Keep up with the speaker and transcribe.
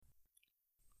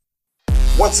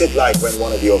What's it like when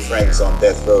one of your friends on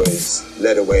death row is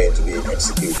led away to be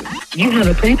executed? You have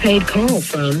a prepaid call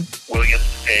from William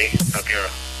A. Aguirre,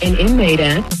 an inmate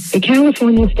at the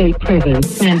California State Prison,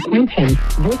 San Quentin.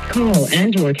 This call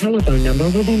and your telephone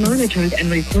number will be monitored and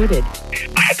recorded.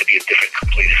 I had to be a different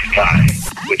complete guy,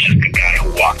 which is the guy who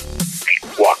walked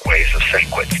the walkways of San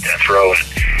Quentin's death row, and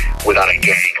without a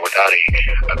gang, without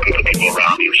a group of people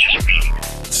around me, it was just me.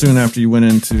 Soon after you went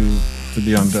into to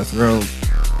be on death row,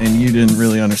 and you didn't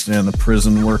really understand the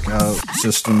prison workout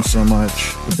system so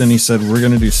much, but then he said, we're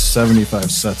going to do 75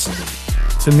 sets of it.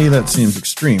 To me, that seems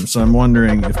extreme. So I'm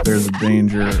wondering if there's a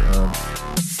danger of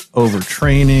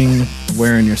overtraining,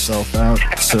 wearing yourself out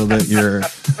so that you're...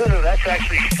 No, that's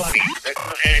actually funny.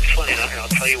 It's funny, and I'll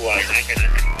tell you why.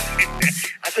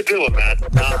 That's a good one, man.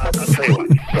 I'll tell you why.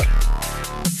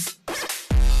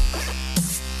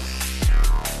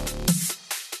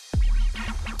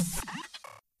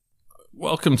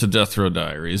 Welcome to Death Row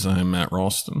Diaries. I'm Matt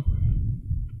Ralston. And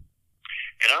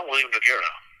I'm William Aguirre.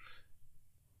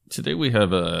 Today we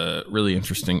have a really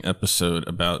interesting episode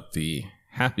about the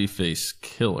Happy Face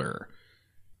Killer.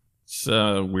 It's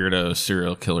a weirdo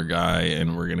serial killer guy,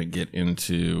 and we're going to get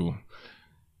into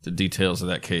the details of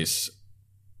that case.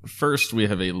 First, we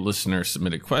have a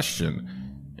listener-submitted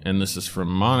question, and this is from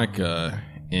Monica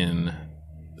in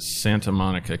Santa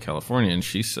Monica, California, and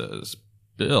she says,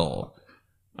 Bill,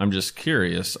 I'm just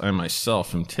curious, I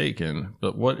myself am taken,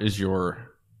 but what is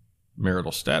your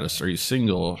marital status? Are you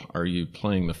single? Are you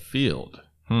playing the field?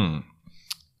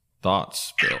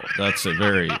 Thoughts, Bill? That's a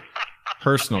very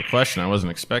personal question. I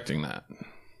wasn't expecting that.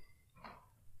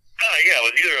 Yeah,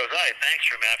 well, neither was I.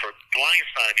 Thanks, Matt, for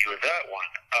blindsiding me with that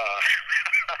one.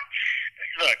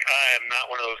 Look, I am not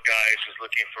one of those guys who's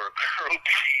looking for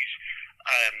groupies.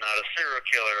 I am not a serial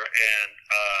killer, and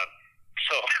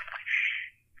so...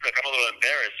 Look, I'm a little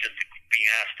embarrassed just being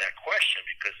asked that question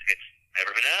because it's never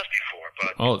been asked before.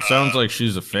 But it sounds like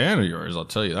she's a fan of yours. I'll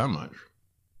tell you that much.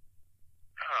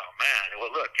 Oh man, well,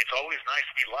 look, it's always nice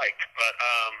to be liked. But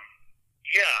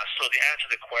yeah. So the answer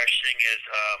to the question is,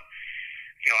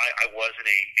 I was in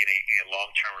a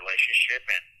long-term relationship,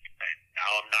 and now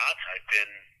I'm not. I've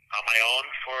been on my own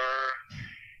for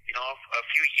a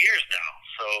few years now.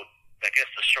 So I guess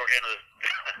the short end of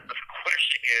the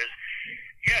question is.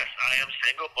 Yes, I am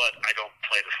single, but I don't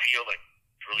play the field. I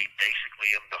really basically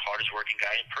am the hardest working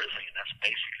guy in prison, and that's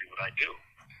basically what I do.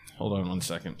 Hold on 1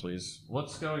 second, please.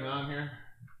 What's going on here?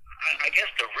 I guess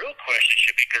the real question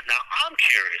should be, because now I'm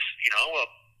curious, well,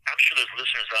 I'm sure there's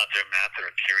listeners out there, Matt, that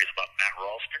are curious about Matt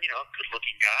Ralston, good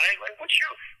looking guy. Like, what's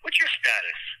your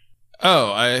status?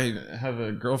 Oh, I have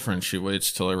a girlfriend. She waits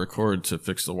till I record to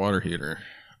fix the water heater.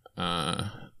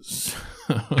 So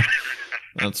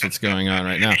that's what's going on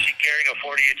right now. Is she carrying a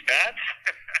 40-inch bat?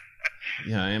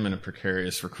 Yeah, I am in a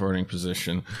precarious recording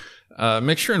position.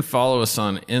 Make sure and follow us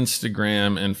on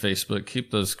Instagram and Facebook.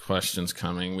 Keep those questions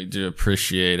coming. We do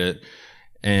appreciate it.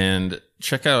 And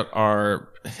check out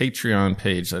our Patreon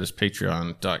page. That is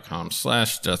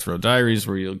patreon.com/Death Row Diaries,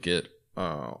 where you'll get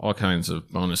all kinds of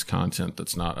bonus content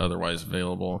that's not otherwise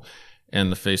available.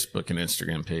 And the Facebook and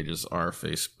Instagram pages are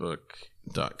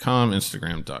Facebook.com,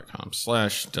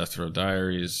 Instagram.com/Death Row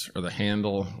Diaries, or the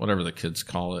handle, whatever the kids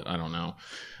call it. I don't know.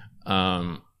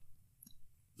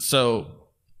 So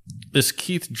this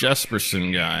Keith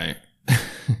Jesperson guy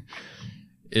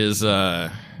is,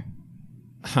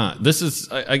 this is,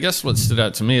 I guess what stood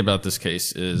out to me about this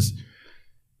case is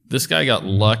this guy got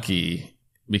lucky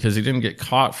because he didn't get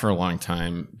caught for a long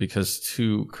time because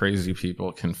two crazy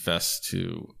people confessed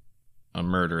to a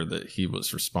murder that he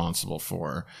was responsible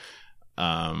for.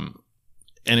 And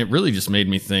it really just made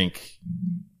me think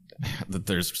that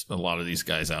there's a lot of these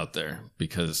guys out there,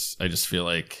 because I just feel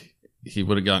like he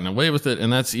would have gotten away with it.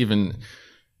 And that's even,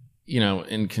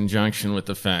 in conjunction with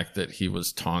the fact that he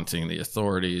was taunting the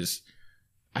authorities.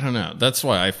 I don't know. That's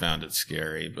why I found it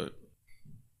scary, but.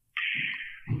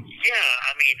 Yeah,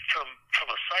 I mean, from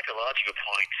a psychological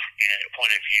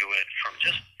point of view, and from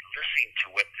just listening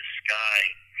to what this guy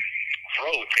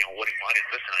wrote, what he wanted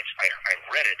to listen, I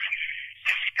read it.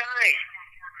 This guy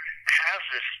has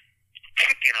this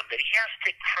kick in him that he has to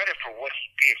take credit for what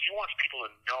he did. He wants people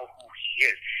to know who he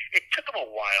is. It took him a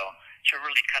while to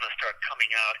really kind of start coming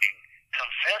out and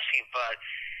confessing, but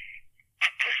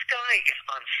this guy is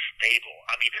unstable.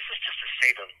 I mean, this is just to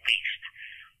say the least.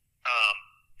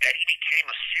 That he became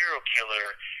a serial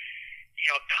killer,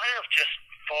 kind of just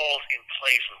falls in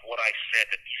place with what I said,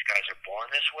 that these guys are born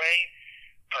this way.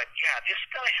 But yeah, this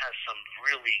guy has some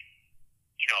really,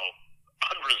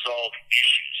 unresolved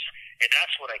issues. And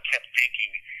that's what I kept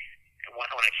thinking when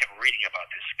I kept reading about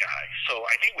this guy. So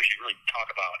I think we should really talk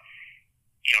about,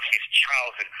 his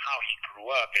childhood and how he grew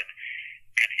up and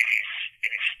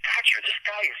his stature. This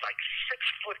guy is like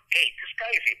 6'8". This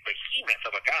guy is a behemoth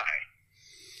of a guy.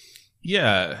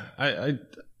 Yeah, I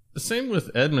same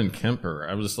with Edmund Kemper.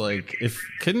 I was like,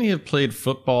 couldn't he have played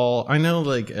football? I know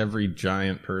like every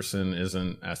giant person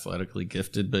isn't athletically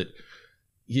gifted, but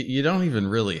you don't even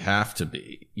really have to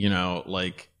be. You know,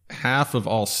 like half of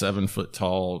all 7 foot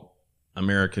tall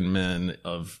American men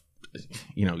of,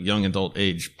 you know, young adult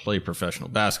age play professional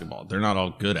basketball. They're not all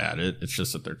good at it. It's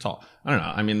just that they're tall. I don't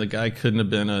know. I mean, the guy couldn't have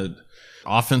been a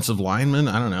offensive lineman.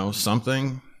 I don't know,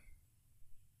 something.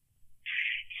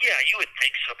 Yeah, you would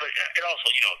think so, but it also,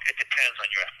 you know, it depends on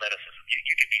your athleticism.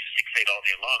 You could be 6'8" all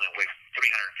day long and weigh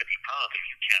 350 pounds if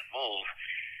you can't move.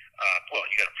 Well,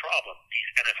 you got a problem. These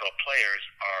NFL players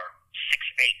are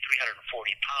 6'8", 340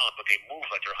 pounds, but they move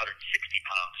like they're 160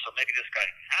 pounds. So maybe this guy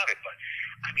can have it, but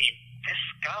I mean, this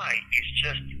guy is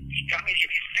just. I mean, if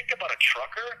you think about a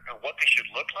trucker and what they should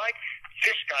look like,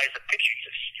 this guy is a picture.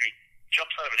 He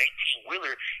jumps out of an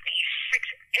 18-wheeler and he's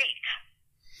 6'8".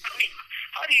 I mean,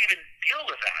 how do you even deal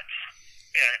with that?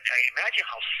 And I imagine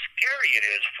how scary it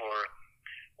is for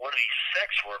one of these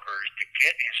sex workers to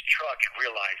get in his truck and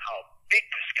realize how big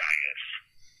this guy is.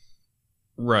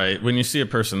 Right. When you see a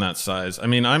person that size, I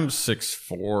mean, I'm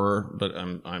 6'4", but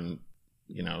I'm,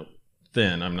 you know,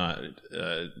 thin. I'm not.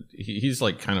 He's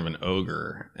like kind of an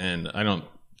ogre, and I don't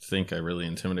think I really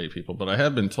intimidate people. But I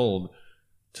have been told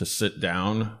to sit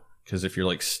down because if you're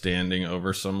like standing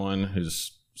over someone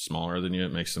who's smaller than you,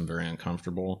 it makes them very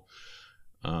uncomfortable.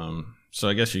 So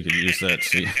I guess you could use that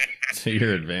to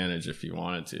your advantage if you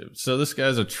wanted to. So this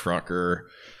guy's a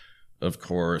trucker, of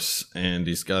course, and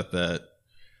he's got that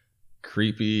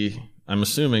creepy, I'm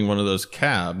assuming one of those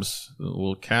cabs, the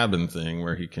little cabin thing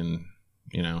where he can,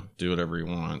 you know, do whatever he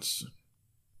wants.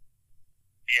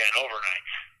 Yeah,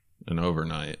 an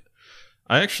overnight.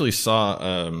 I actually saw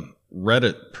a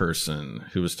Reddit person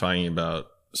who was talking about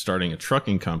starting a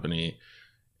trucking company,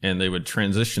 and they would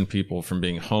transition people from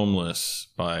being homeless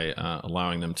by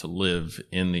allowing them to live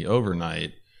in the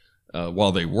overnight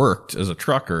while they worked as a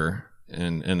trucker,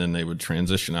 and then they would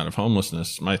transition out of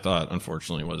homelessness. My thought,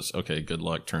 unfortunately, was, okay, good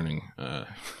luck turning a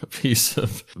piece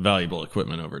of valuable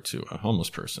equipment over to a homeless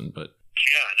person. But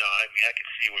yeah, no, I mean, I could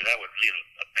see where that would lead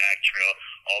a bag trail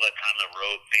all that time on the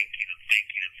road, thinking.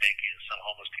 Some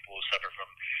homeless people who suffer from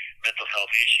mental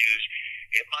health issues.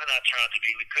 It might not turn out to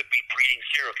be, we could be breeding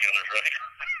serial killers, right?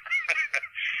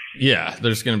 Yeah,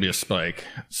 there's going to be a spike.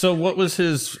 So what was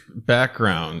his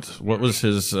background? What was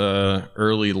his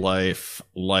early life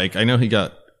like? I know he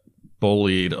got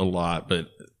bullied a lot,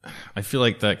 but I feel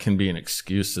like that can be an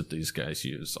excuse that these guys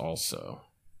use also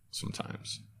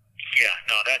sometimes. Yeah,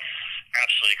 no, that's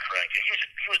absolutely correct.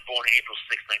 He was born April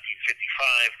 6,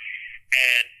 1955,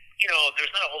 and, you know,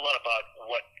 there's not a whole lot about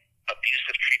what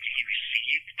abusive treatment he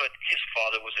received, but his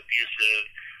father was abusive,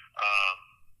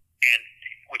 and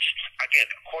which, again,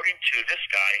 according to this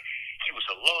guy, he was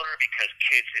a loner because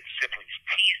kids and siblings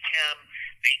teased him.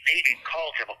 They even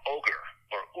called him an ogre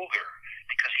or ooger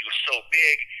because he was so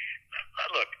big.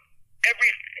 Look,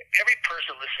 every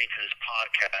person listening to this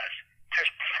podcast has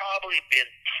probably been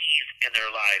teased in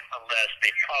their life, unless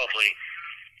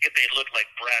if they looked like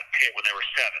Brad Pitt when they were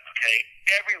 7, okay?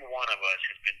 Every one of us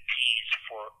has been teased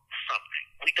for something.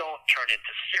 We don't turn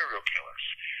into serial killers.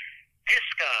 This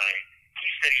guy, he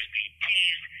said he was being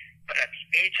teased, but at the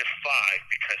age of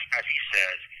 5, because, as he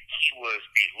says, he was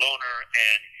a loner,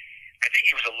 and I think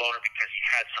he was a loner because he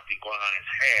had something going on in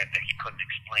his head that he couldn't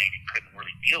explain, he couldn't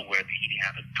really deal with, he didn't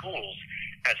have the tools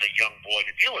as a young boy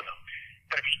to deal with them.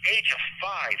 But at the age of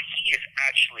 5, he is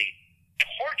actually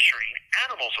torturing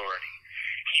animals already.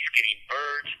 He's getting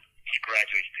birds, he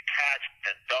graduates to cats,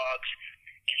 then dogs,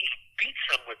 and he beats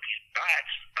them with these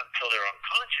bats until they're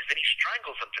unconscious, and he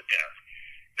strangles them to death.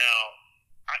 Now,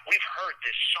 we've heard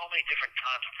this so many different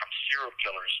times from serial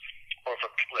killers or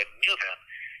from people that knew them.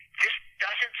 This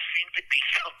doesn't seem to be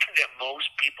something that most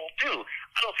people do.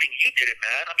 I don't think you did it,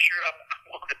 man. I'm sure I'm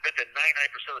willing to bet that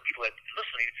 99% of the people that are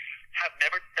listening have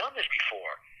never done this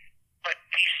before. But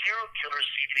these serial killers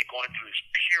seem to be going through this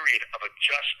period of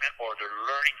adjustment, or they're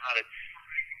learning how to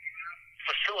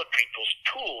facilitate those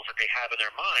tools that they have in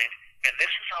their mind, and this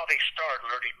is how they start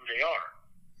learning who they are.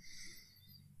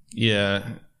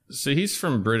 Yeah. So he's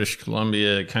from British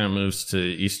Columbia, kind of moves to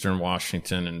Eastern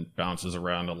Washington and bounces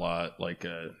around a lot like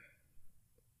a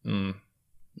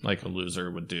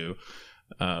loser would do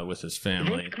with his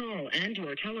family. This call and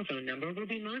your telephone number will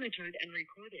be monitored and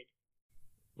recorded.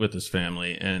 With his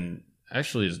family, and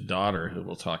actually his daughter, who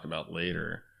we'll talk about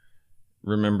later,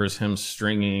 remembers him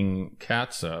stringing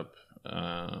cats up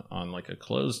on like a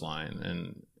clothesline,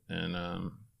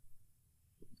 and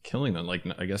killing them? Like,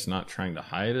 I guess not trying to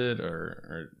hide it,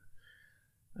 or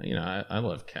you know, I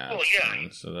love cats. Well, yeah.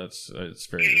 Man, so it's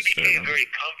very He disturbing. became very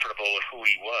comfortable with who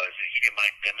he was, and he didn't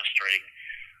mind demonstrating.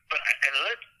 But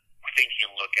another thing you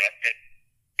can look at, that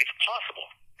it's possible,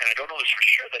 and I don't know this for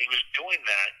sure, that he was doing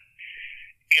that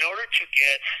in order to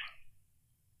get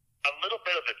a little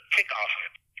bit of a tick off of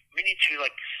it, meaning to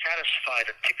like satisfy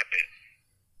the tick a bit.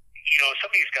 You know, some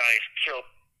of these guys kill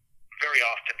very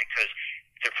often because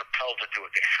they're propelled to do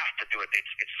it. They have to do it.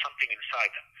 It's something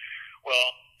inside them. Well,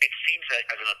 it seems that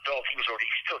as an adult, he was already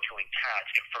still killing cats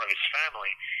in front of his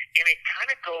family, and it kind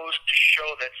of goes to show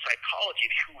that psychology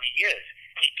of who he is.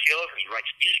 He kills and he writes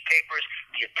newspapers,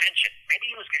 the attention. Maybe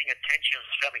he was getting attention of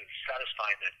his family and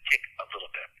satisfying that tick a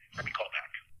little bit. Let me call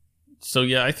back. So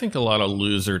yeah, I think a lot of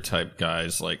loser type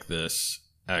guys like this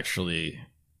actually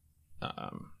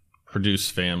produce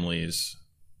families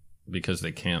because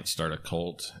they can't start a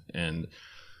cult, and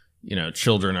you know,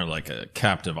 children are like a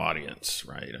captive audience,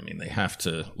 right? I mean, they have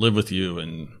to live with you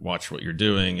and watch what you're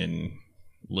doing and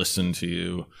listen to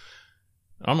you.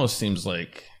 It almost seems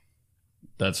like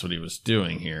that's what he was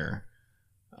doing here.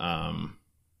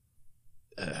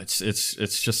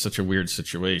 It's just such a weird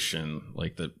situation,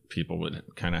 like that people would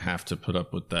kind of have to put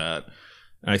up with that.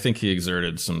 And I think he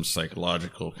exerted some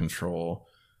psychological control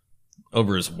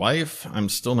over his wife. I'm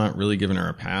still not really giving her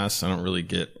a pass. I don't really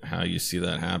get how you see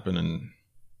that happen and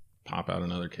pop out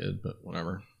another kid, but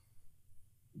whatever.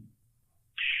 You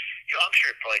know, I'm sure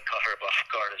it probably caught her off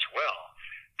guard as well,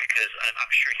 because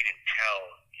I'm sure he didn't tell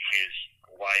his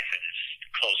wife and his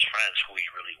close friends who he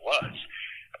really was.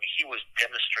 I mean, he was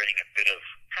demonstrating a bit of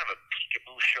kind of a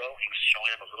peekaboo show. He was showing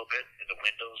them a little bit in the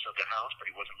windows of the house, but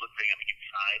he wasn't looking at them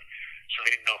inside, so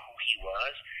they didn't know who he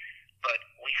was. But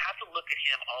we have to look at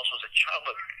him also as a child.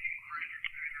 Look,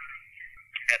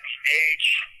 at the age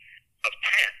of 10,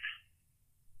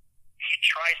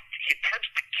 he attempts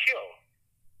to kill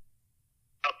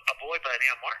a boy by the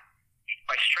name of Martin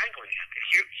by strangling him.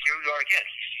 Here we are again.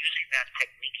 He's using that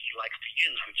technique he likes to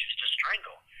use, which is to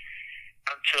strangle,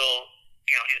 until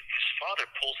his father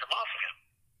pulls him off of him.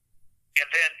 And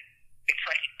then it's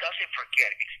like he doesn't forget.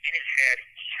 It's in his head.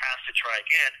 He has to try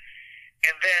again.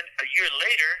 And then a year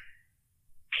later,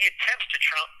 he attempts to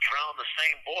drown the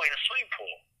same boy in a swimming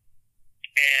pool.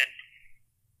 And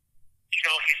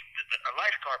a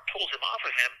lifeguard pulls him off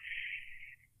of him,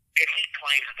 and he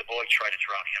claims that the boy tried to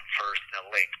drown him first in a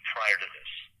lake prior to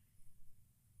this.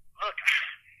 Look,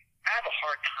 I have a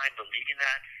hard time believing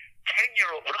that.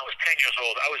 When I was 10 years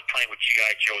old, I was playing with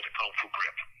G.I. Joe with the Kung Fu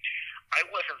grip. I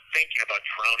wasn't thinking about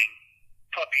drowning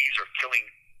puppies or killing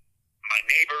my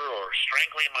neighbor or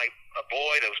strangling a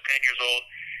boy that was 10 years old.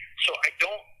 So I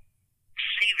don't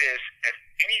see this as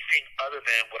anything other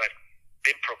than what I've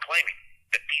been proclaiming,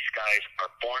 that these guys are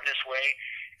born this way,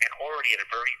 and already at a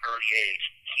very early age,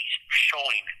 he's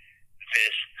showing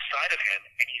this side of him,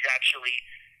 and he's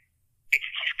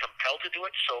compelled to do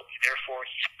it, so therefore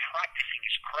he's practicing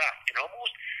his craft, and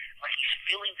almost like he's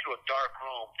feeling through a dark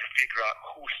room to figure out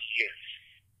who he is.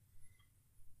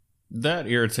 That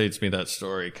irritates me, that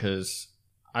story, because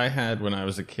I had, when I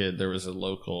was a kid, there was a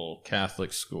local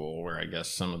Catholic school where I guess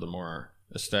some of the more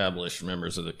established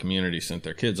members of the community sent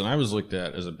their kids, and I was looked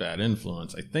at as a bad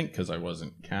influence, I think because I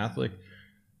wasn't Catholic,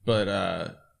 but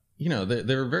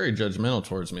they were very judgmental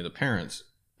towards me, the parents,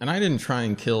 and I didn't try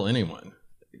and kill anyone.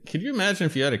 Could you imagine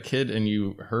if you had a kid and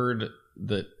you heard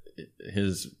that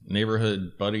his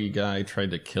neighborhood buddy guy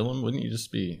tried to kill him? Wouldn't you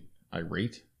just be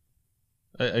irate?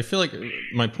 I feel like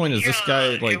my point is, this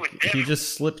guy, he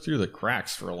just slipped through the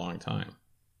cracks for a long time.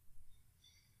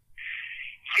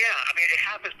 Yeah, I mean, it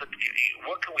happens, but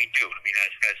what can we do? I mean,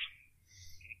 as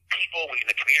people in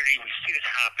the community, we see this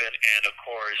happen, and of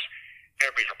course,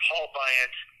 everybody's appalled by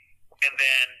it. And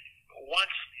then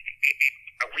once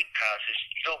a week passes,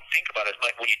 you don't think about it as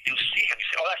much. When you do see him, you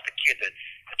say, oh, that's the kid that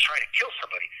tried to kill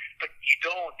somebody. But you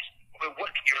don't, I mean,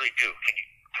 what can you really do? Can you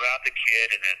grab the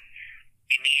kid and then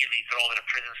immediately throw him in a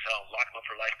prison cell and lock him up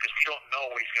for life? Because we don't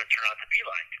know what he's going to turn out to be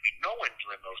like. I mean, no one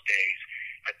knew in those days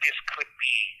that this could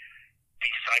be the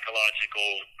psychological,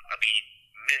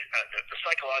 the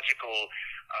psychological,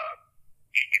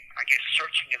 I guess,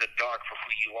 searching in the dark for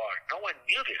who you are. No one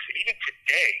knew this. And even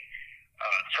today,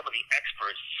 some of the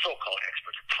experts, so-called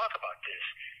experts, who talk about this,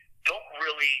 don't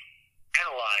really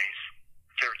analyze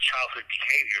their childhood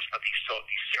behaviors of these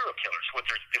serial killers. What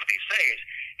they say is,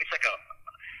 it's like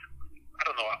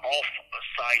an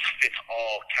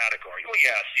all-size-fits-all category. Oh,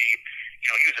 yeah, see,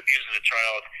 he was abused as a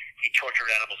child, he tortured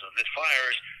animals in this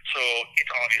fires, so it's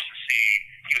obvious to see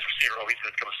he's going to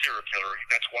become a serial killer.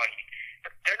 That's why but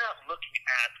they're not looking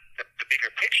at the bigger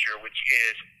picture, which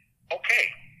is, okay,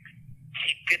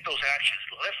 he did those actions.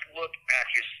 Let's look at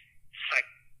his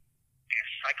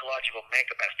psychological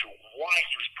makeup as to why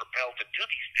he was propelled to do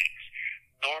these things.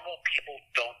 Normal people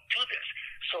don't do this.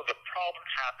 So the problems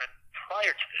happen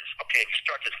prior to this. Okay, if he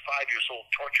starts at 5 years old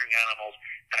torturing animals,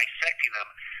 dissecting them,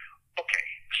 okay,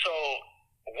 so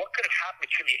what could have happened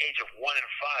between the age of 1 and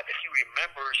 5 that he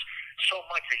remembers so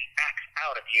much that he acts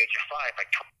out at the age of 5?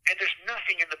 And there's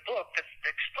nothing in the book that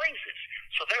explains this.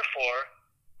 So therefore,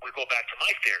 we go back to my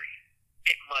theory.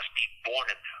 It must be born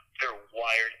in them. They're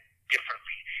wired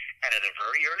differently. And at a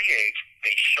very early age,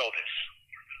 they show this.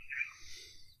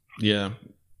 Yeah.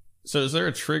 So is there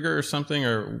a trigger or something,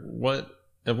 or what?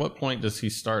 At what point does he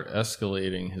start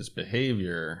escalating his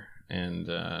behavior and,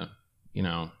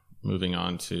 moving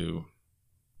on to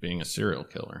being a serial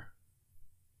killer?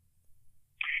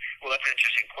 Well, that's an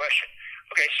interesting question.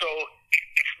 Okay, so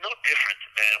it's no different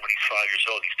than when he's 5 years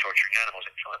old, he's torturing animals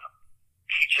and killing them.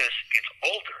 He just gets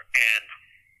older, and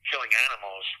killing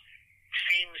animals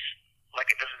seems like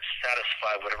it doesn't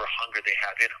satisfy whatever hunger they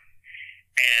have in them.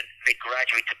 And they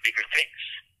graduate to bigger things.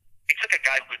 It's like a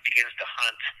guy who begins to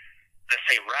hunt, let's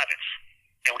say, rabbits,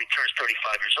 and when he turns 35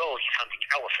 years old, he's hunting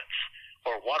elephants,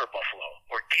 or water buffalo,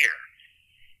 or deer.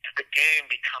 The game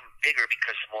becomes bigger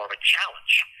because it's more of a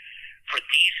challenge. For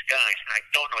these guys, and I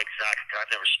don't know exactly, because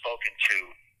I've never spoken to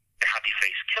the Happy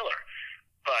Face Killer,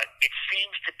 but it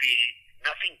seems to be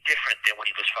nothing different than when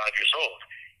he was 5 years old.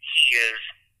 He is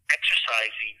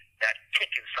exercising that kick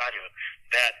inside of him,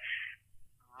 that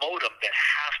modem that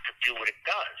has to do what it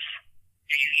does.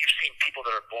 You've seen people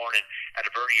that are born at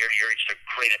a very early age, they're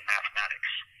great at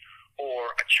mathematics.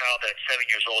 Or a child that at 7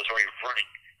 years old is already running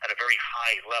at a very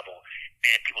high level,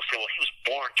 and people say, well, he was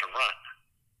born to run.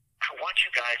 I want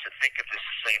you guys to think of this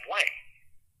the same way.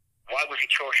 Why was he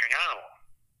torturing an animal?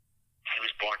 He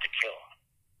was born to kill.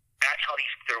 That's how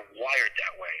they're wired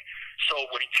that way. So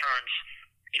when he turns,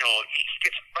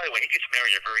 by the way, he gets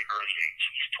married at a very early age.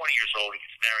 He's 20 years old. He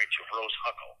gets married to Rose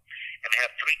Huckle. And they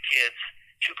have 3 kids,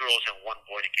 2 girls and 1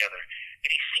 boy together. And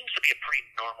he seems to be a pretty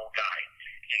normal guy.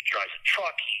 He drives a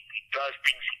truck. He does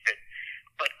things.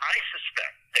 But I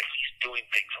suspect that he's doing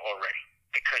things already.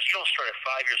 Because you don't start at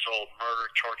 5 years old,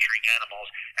 murder, torturing animals.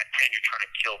 At 10, you're trying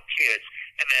to kill kids.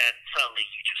 And then suddenly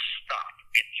you just stop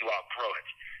and you outgrow it.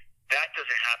 That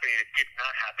doesn't happen, and it did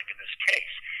not happen in this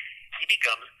case. He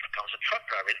becomes a truck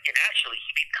driver, and actually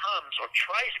he becomes or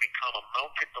tries to become a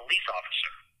mounted police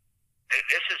officer.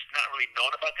 This is not really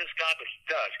known about this guy, but he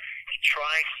does.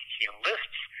 He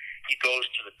enlists, he goes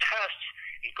to the tests,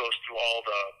 he goes through all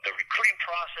the recruiting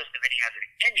process, and then he has an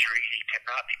injury, and he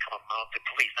cannot become a mounted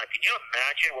police. Now, can you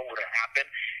imagine what would have happened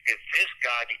if this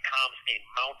guy becomes a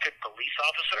mounted police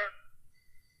officer?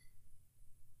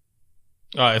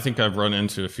 I think I've run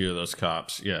into a few of those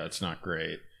cops. Yeah, it's not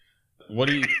great. What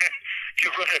do you...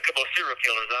 You've run into a couple of serial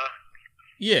killers, huh?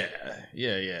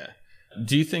 Yeah.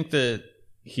 Do you think that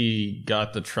he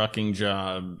got the trucking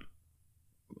job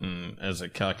as a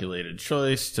calculated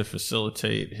choice to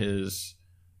facilitate his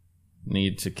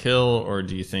need to kill, or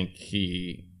do you think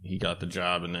he got the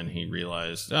job and then he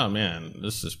realized, oh man,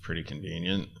 this is pretty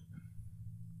convenient?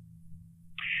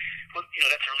 Well,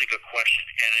 that's a really good question,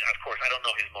 and of course I don't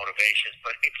know his motivations,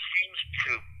 but it seems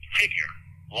to figure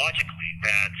logically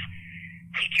that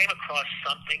he came across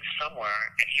something somewhere,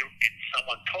 and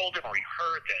someone told him, or he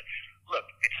heard that, look,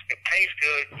 it pays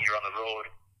good, you're on the road,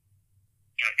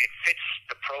 it fits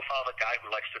the profile of a guy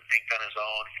who likes to think on his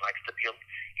own, he likes to be,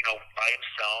 by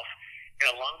himself, and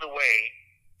along the way,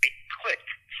 it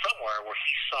clicked somewhere where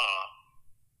he saw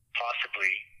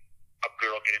possibly a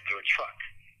girl get into a truck,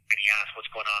 and he asked,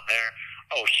 what's going on there?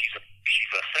 Oh, she's a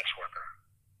sex worker,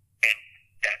 and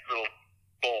that little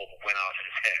bulb went off in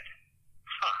his head.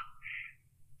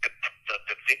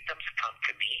 The victims come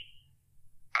to me.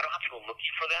 I don't have to go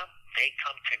looking for them. They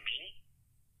come to me.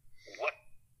 What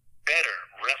better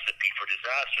recipe for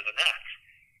disaster than that?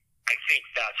 I think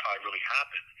that's how it really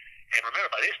happened. And remember,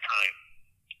 by this time,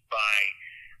 by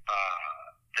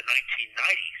the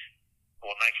 1990s,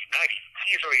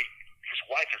 his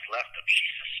wife has left him. She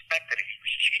suspected that he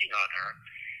was cheating on her,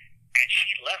 and she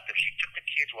left him. She took the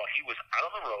kids while he was out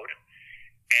on the road,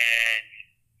 and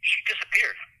she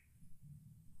disappeared.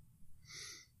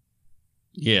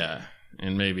 Yeah,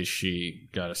 and maybe she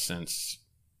got a sense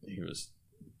he was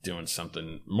doing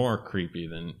something more creepy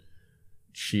than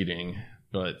cheating.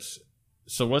 But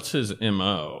so what's his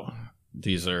MO?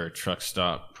 These are truck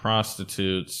stop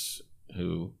prostitutes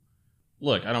who,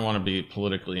 look, I don't want to be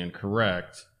politically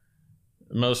incorrect.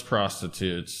 Most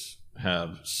prostitutes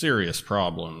have serious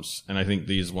problems, and I think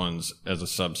these ones as a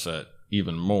subset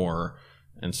even more.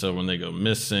 And so when they go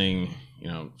missing,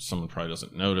 someone probably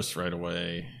doesn't notice right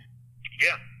away.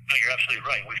 Yeah, no, you're absolutely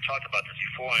right. We've talked about this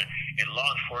before, and law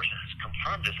enforcement has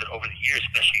confirmed this, that over the years,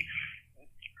 especially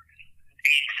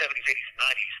 80s, 70s, 80s, and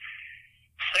 90s,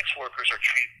 sex workers are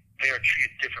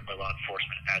treated different by law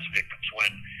enforcement as victims.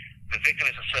 When the victim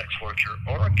is a sex worker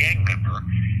or a gang member,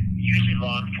 usually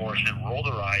law enforcement roll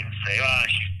their eyes and say,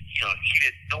 she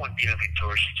did, no one did anything to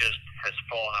her. She just has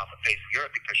fallen off the face of the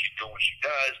earth because she's doing what she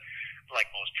does. Like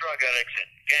most drug addicts and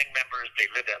gang members, they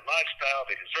live that lifestyle.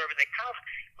 They deserve it. They kind of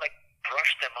like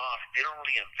brush them off. They don't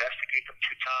really investigate them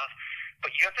too tough.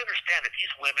 But you have to understand that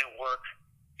these women work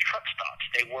truck stops.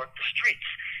 They work the streets.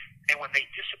 And when they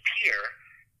disappear,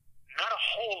 not a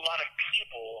whole lot of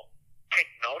people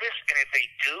take notice. And if they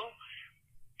do,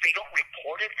 they don't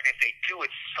report it. And if they do,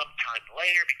 it's sometime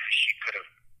later because she could have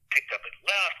picked up and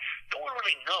left. No one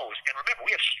really knows. And remember,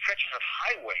 we have stretches of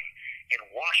highway in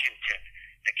Washington,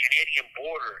 the Canadian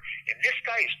border, and this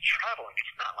guy is traveling.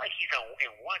 It's not like he's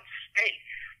in one state.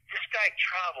 This guy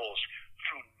travels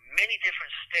through many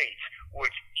different states where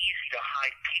it's easy to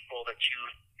hide people that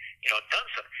you've done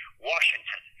some.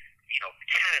 Washington,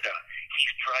 Canada.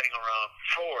 He's driving around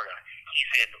Florida.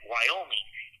 He's in Wyoming.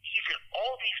 He's in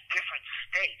all these different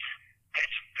states. And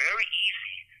it's very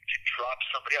easy to drop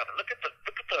somebody out. And look at the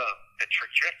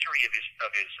trajectory of his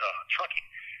trucking.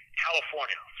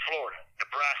 California, Florida,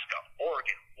 Nebraska,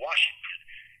 Oregon, Washington,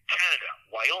 Canada,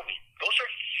 Wyoming. Those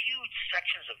are huge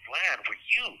sections of land where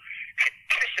you could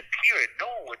disappear and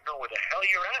no one would know where the hell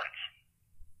you're at.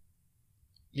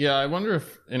 Yeah, I wonder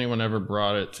if anyone ever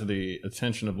brought it to the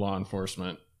attention of law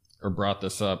enforcement or brought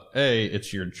this up. A,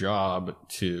 it's your job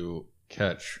to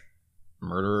catch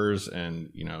murderers and,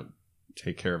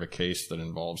 take care of a case that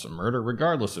involves a murder,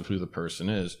 regardless of who the person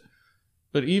is.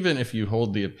 But even if you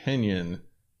hold the opinion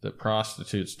that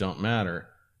prostitutes don't matter,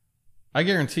 I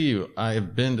guarantee you,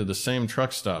 I've been to the same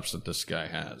truck stops that this guy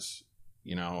has.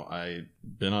 I've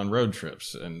been on road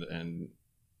trips, and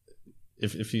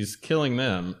if he's killing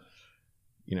them,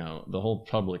 the whole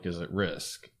public is at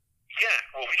risk. Yeah,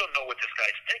 well, we don't know what this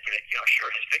guy's thinking. Sure,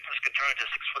 his victims could turn into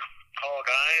 6-foot-tall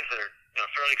guys that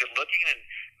are fairly good looking, and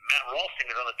Matt Ralston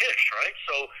is on the dish, right?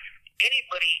 So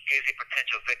anybody is a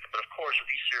potential victim, but of course, with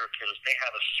these serial killers, they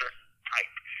have a certain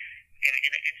type.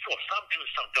 And so some do,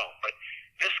 some don't. But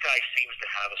this guy seems to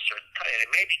have a certain type. And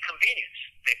it may be convenience.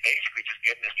 They basically just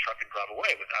get in his truck and drive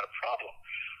away without a problem.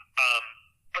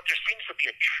 But there seems to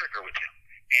be a trigger with him.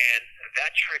 And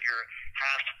that trigger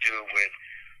has to do with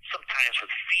sometimes with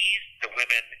fees. The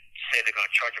women say they're going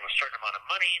to charge him a certain amount of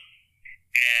money.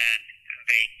 And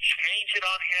they change it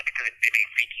on him because they may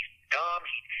think he's dumb.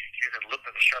 He doesn't look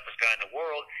like the sharpest guy in the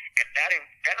world. And that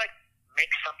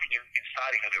makes something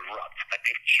inside of him erupt. Like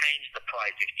they've changed the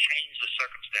price, they've changed the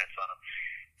circumstance on him,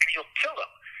 and he'll kill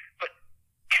them. But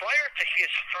prior to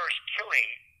his first killing,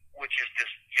 which is this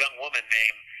young woman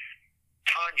named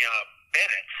Tanya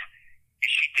Bennett,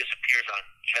 she disappears on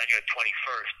January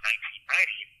 21st,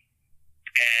 1990,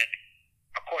 and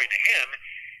according to him,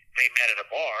 they met at a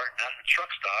bar, not in a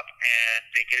truck stop, and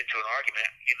they get into an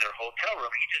argument in their hotel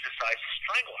room. He just decides to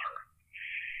strangle her.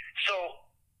 So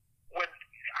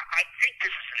I think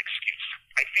this is an excuse.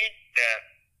 I think that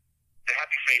the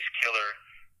Happy Face Killer,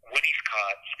 when he's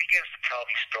caught, he begins to tell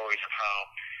these stories of how,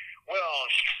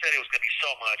 she said it was going to be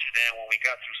so much, and then when we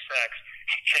got through sex,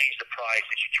 she changed the price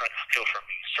and she tried to steal from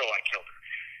me, so I killed her.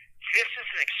 This is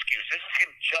an excuse. This is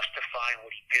him justifying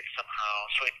what he did somehow,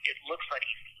 so it looks like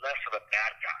he's less of a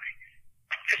bad guy.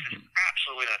 This is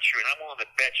absolutely not true, and I'm willing to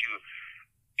bet you,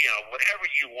 whatever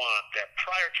you want, that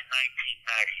prior to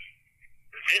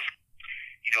 1990, this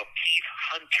Keith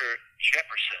Hunter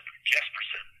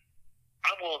Jesperson,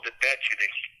 I'm willing to bet you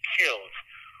that he killed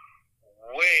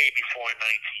way before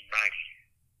 1990.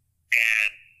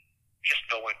 And just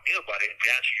no one knew about it. And to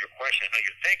answer your question, I know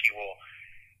you're thinking, well,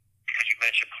 because you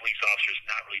mentioned police officers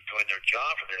not really doing their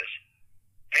job for this,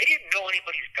 they didn't know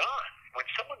anybody's gone. When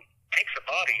someone takes a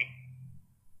body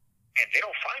and they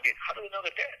don't find it, how do they know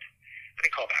they're dead? Let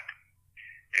me call back.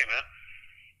 Hey, man.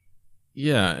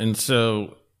 Yeah, and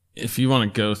so if you want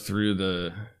to go through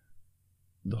the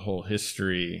whole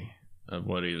history of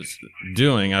what he was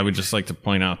doing, I would just like to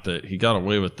point out that he got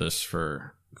away with this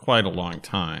for quite a long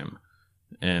time,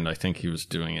 and I think he was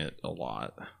doing it a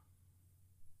lot.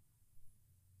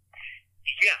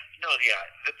 Yeah.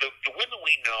 The women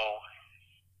we know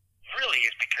really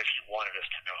is because he wanted us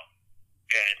to know.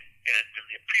 And in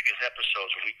the previous episodes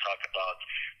where we talked about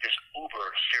this Uber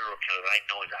serial killer that I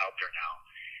know is out there now,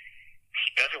 he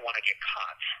doesn't want to get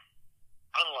caught.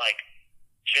 Unlike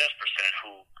Jesperson,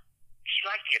 who he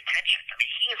liked the attention. I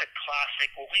mean, he is a classic,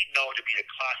 what we know to be the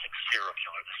classic serial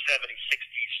killer, the 70s,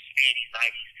 60s, 80s,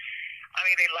 90s. I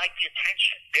mean, they like the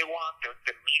attention. They want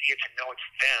the media to know it's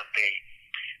them.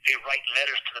 They write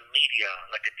letters to the media,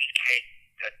 like the BTK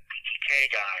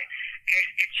guy.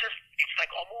 It's like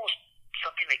almost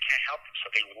something they can't help them, so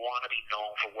they want to be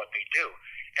known for what they do.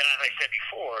 And as I said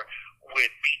before,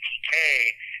 with BTK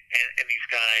and these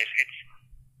guys,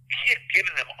 he had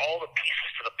given them all the pieces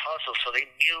to the puzzle, so they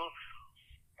knew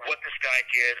what this guy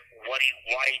did, why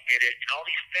he did it, and all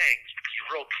these things, because he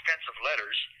wrote extensive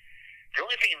letters. The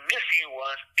only thing missing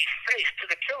was a face to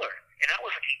the killer, and that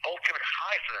was like the ultimate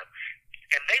high for them.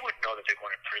 And they would know that they're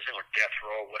going to prison or death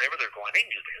row, whatever they're going. They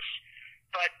knew this,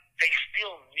 but they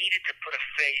still needed to put a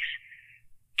face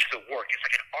to the work. It's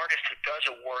like an artist who does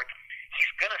a work.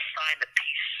 He's going to sign the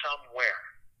piece somewhere.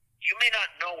 You may not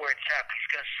know where it's at, but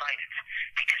he's going to sign it,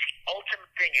 because the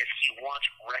ultimate thing is he wants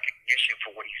recognition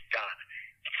for what he's done.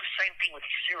 It's the same thing with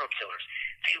these serial killers.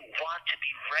 They want to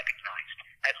be recognized.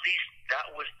 At least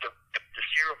that was the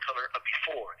serial killer of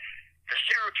before. The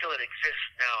serial killer that exists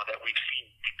now that we've seen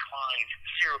declines in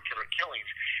serial killer killings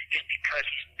is because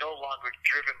he's no longer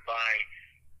driven by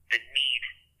the need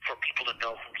for people to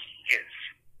know who he is.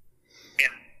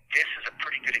 And this is a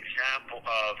pretty good example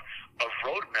of a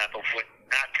roadmap of what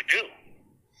not to do.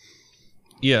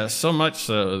 Yeah, so much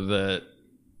so that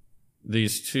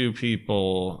these two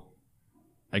people,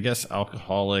 I guess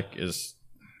alcoholic is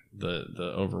the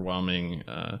overwhelming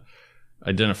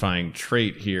identifying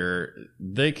trait here.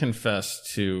 They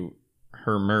confessed to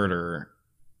her murder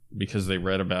because they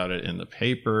read about it in the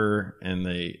paper, and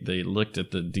they looked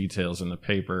at the details in the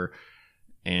paper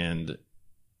and,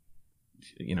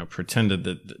 you know, pretended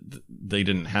that they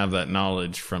didn't have that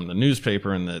knowledge from the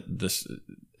newspaper, and that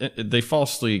they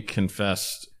falsely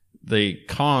confessed. They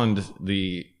conned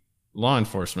the law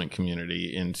enforcement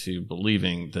community into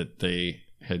believing that they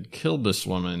had killed this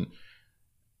woman.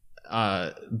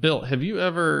 Bill, have you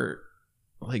ever,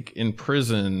 like, in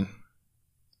prison,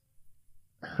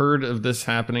 heard of this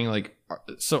happening? Like,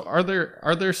 so are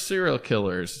there serial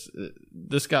killers?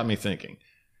 This got me thinking.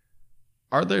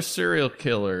 Are there serial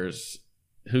killers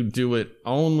who do it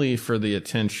only for the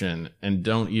attention and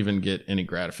don't even get any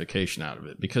gratification out of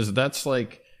it? Because that's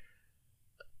like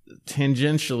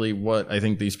tangentially what I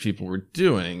think these people were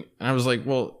doing. And I was like,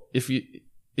 well, if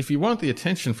you want the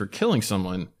attention for killing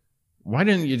someone, why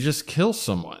didn't you just kill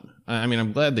someone? I mean,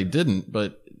 I'm glad they didn't,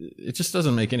 but it just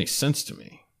doesn't make any sense to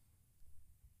me.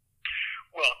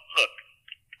 Well, look,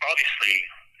 obviously,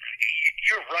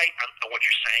 you're right on what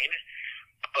you're saying,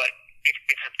 but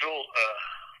it's a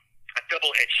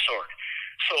double-edged sword.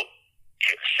 So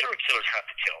serial killers have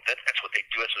to kill. That's what they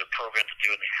do. That's what they're programmed to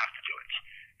do, and they have to do it.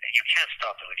 You can't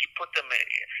stop them. If you put them at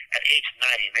age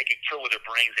 90 and they can kill with their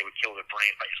brains, they would kill with their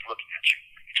brains by just looking at you.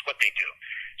 It's what they do.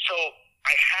 So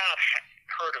I have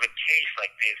heard of a case like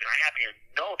this, and I happen to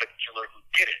know the killer who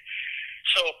did it.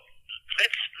 So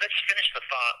let's finish the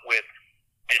thought with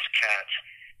this cat,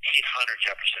 Keith Hunter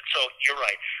Jesperson. So you're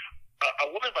right. A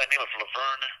woman by the name of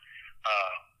Laverne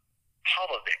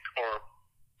Pavlovic or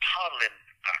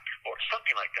Pavlinuk or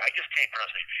something like that. I just can't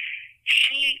pronounce it.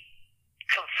 She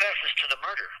confesses to the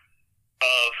murder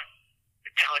of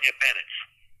Tanya Bennett,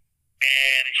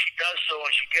 and she does so,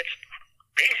 and she gets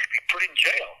basically put in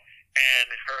jail, and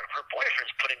her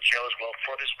boyfriend's put in jail as well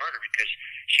for this murder because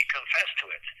she confessed to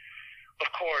it. Of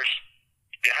course,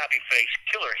 the Happy Face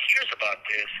Killer hears about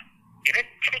this, and it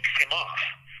ticks him off.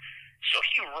 So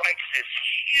he writes this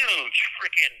huge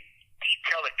freaking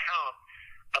detailed account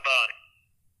about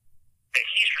that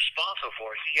he's responsible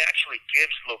for. He actually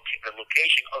gives the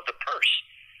location of the purse.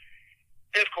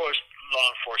 And of course, law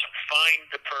enforcement find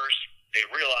the purse. They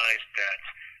realize that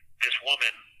this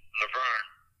woman, Laverne,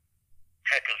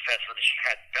 had confessed that she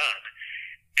had done,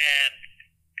 and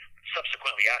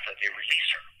subsequently after that, they release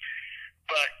her.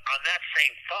 But on that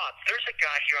same thought, there's a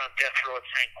guy here on death row at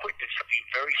San Quentin did something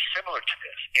very similar to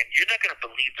this, and you're not going to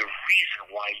believe the reason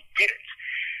why he did it.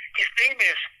 His name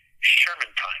is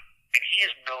Sherman Time, and he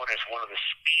is known as one of the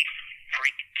speed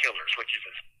freak killers, which is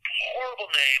a horrible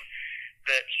name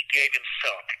that he gave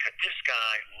himself because this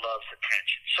guy loves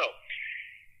attention. So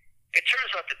it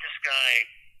turns out that this guy,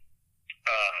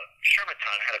 Sherman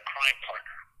Time, had a crime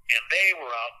partner, and they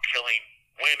were out killing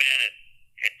women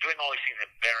and doing all these things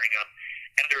and burying them,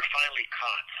 and they were finally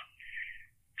caught.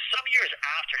 Some years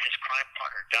after his crime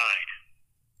partner died,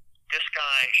 this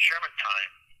guy, Sherman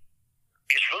Time,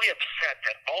 is really upset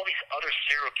that all these other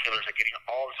serial killers are getting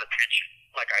all this attention.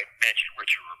 Like I mentioned,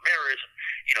 Richard Ramirez,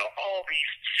 all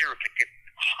these serial killers get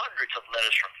hundreds of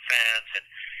letters from fans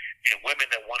and women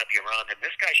that want to be around him.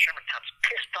 This guy, Sherman Time's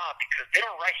pissed off because they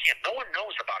don't write him. No one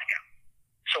knows about him.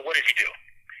 So what does he do?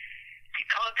 He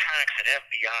contacts an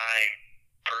FBI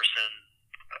person,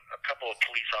 a couple of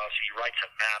police officers. He writes a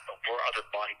map of where other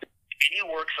bodies, and he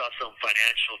works on some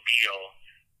financial deal,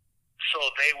 so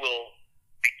they will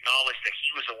acknowledge that he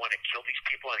was the one that killed these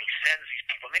people, and he sends these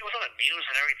people. And it was on the news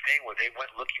and everything, where they went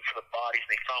looking for the bodies,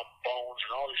 and they found bones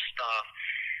and all this stuff.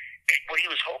 And what he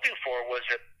was hoping for was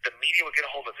that the media would get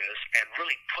a hold of this and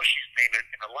really push his name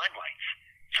in the limelight,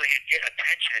 so he'd get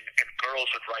attention, and girls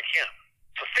would write him.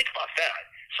 So think about that.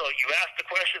 So you asked the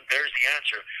question, there's the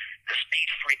answer. The speed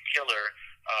freak killer,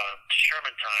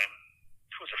 Sherman Time,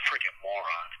 who's a freaking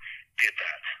moron, did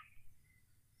that.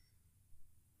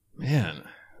 Man,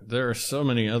 there are so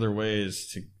many other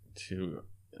ways to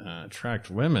attract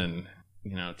women.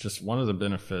 You know, just one of the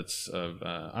benefits of,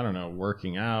 I don't know,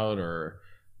 working out or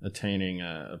attaining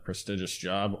a prestigious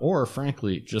job, or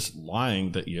frankly, just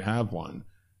lying that you have one.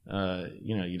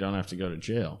 You know, you don't have to go to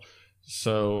jail.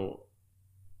 So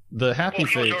the happy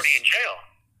face. He was already in jail.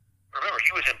 Remember,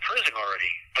 he was in prison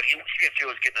already, but he didn't feel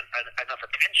he was getting enough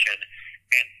attention,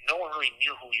 and no one really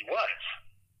knew who he was.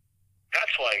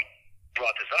 That's why he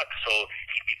brought this up, so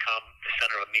he'd become the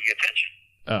center of media attention.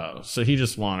 Oh, so he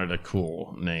just wanted a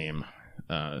cool name,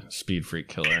 Speed Freak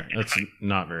Killer. That's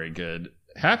not very good.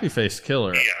 Happy Face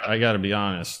Killer, yeah. I gotta be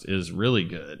honest, is really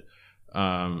good.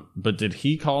 But did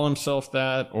he call himself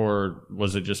that, or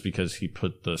was it just because he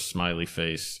put the smiley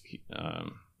face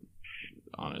on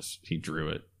he drew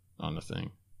it on the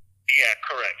thing? Yeah,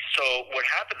 correct. So what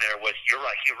happened there was, you're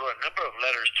right, he wrote a number of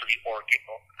letters to the Oregon.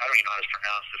 I don't even know how to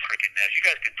pronounce the freaking names. You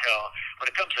guys can tell, when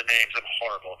it comes to names, I'm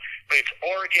horrible. But it's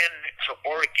Oregon, so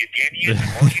Oregonian.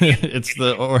 It's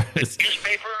the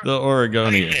newspaper? The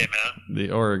Oregonian. How do you say it, man? The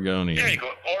Oregonian. There you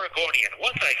go, Oregonian.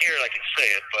 Once I hear it, I can say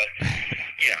it, but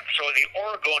yeah. So the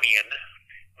Oregonian,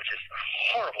 which is a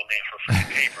horrible name for a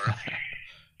freaking paper,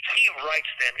 he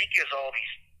writes them, he gives all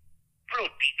these real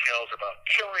details about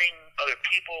killing other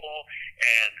people,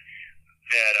 and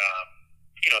that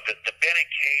the Bennett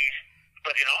case.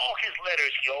 But in all his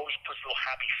letters, he always puts little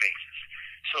happy faces.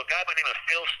 So a guy by the name of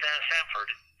Phil Stanford,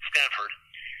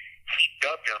 he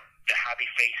dubbed him the Happy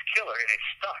Face Killer, and it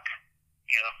stuck.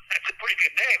 You know, that's a pretty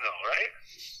good name, though, right?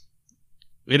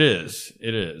 It is.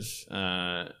 It is.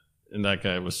 And that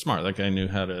guy was smart. That guy knew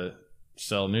how to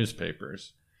sell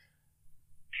newspapers.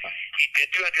 He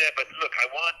did do that, but look, I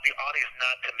want the audience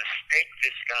not to mistake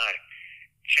this guy.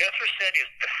 Jesperson is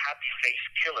the Happy Face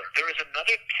Killer. There is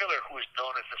another killer who is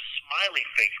known as the Smiley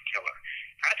Face Killer.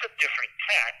 That's a different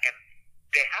cat, and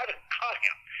they haven't caught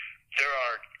him. There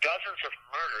are dozens of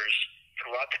murders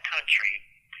throughout the country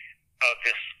of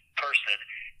this person,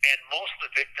 and most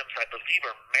of the victims, I believe,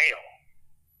 are male.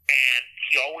 And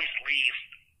he always leaves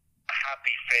a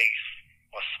happy face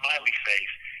or smiley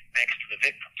face next to the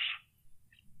victims.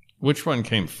 Which one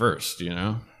came first, do you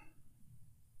know?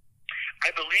 I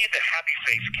believe the Happy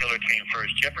Face Killer came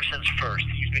first. Jefferson's first.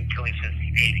 He's been killing since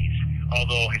the 80s,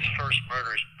 although his first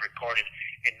murder is recorded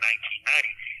in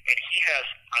 1990. And he has,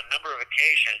 on a number of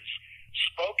occasions,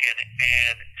 spoken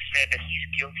and said that he's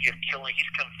guilty of killing.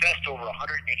 He's confessed over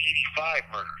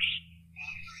 185 murders.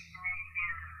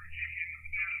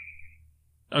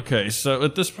 Okay, so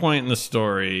at this point in the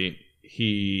story,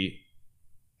 he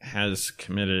has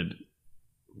committed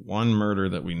one murder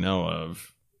that we know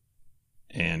of,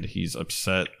 and he's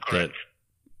upset that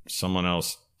someone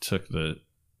else took the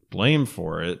blame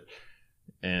for it,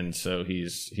 and so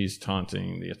he's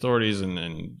taunting the authorities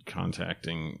and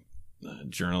contacting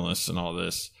journalists and all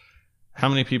this. How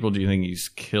many people do you think he's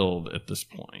killed at this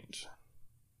point?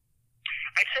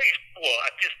 I'd say,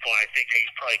 at this point, I think that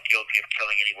he's probably guilty of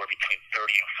killing anywhere between 30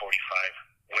 and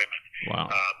 45 women. Wow.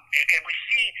 And we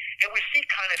see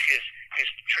kind of his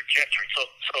trajectory. So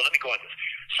let me go on this.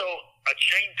 So a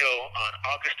Jane Doe on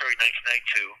August 3rd,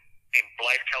 1992, in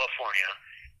Blythe, California,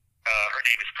 her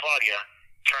name is Claudia,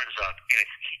 turns up, and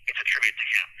it's attributed to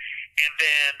him. And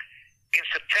then in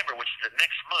September, which is the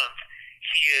next month,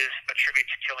 he is attributed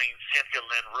to killing Cynthia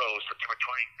Lynn Rose,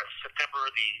 September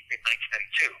the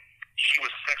 1992. She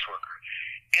was a sex worker.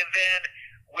 And then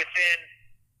within,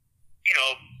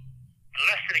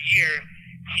 less than a year,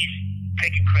 he's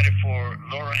taking credit for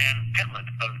Laura Ann Pentland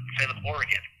of Salem,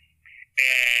 Oregon.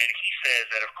 And he says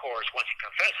that, of course, once he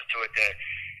confesses to it, that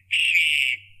she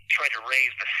tried to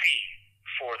raise the fee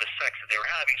for the sex that they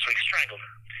were having, so he strangled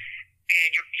her. And,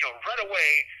 right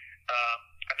away,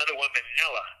 another woman,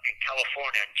 Nella, in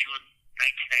California, in June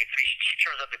 1993, she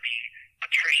turns out to be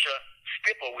Patricia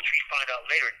Stipple, which we find out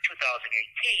later in 2018,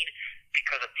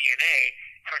 because of DNA,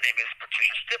 her name is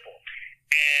Patricia Stipple.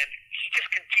 And he just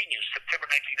continues. September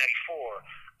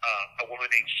 1994, a woman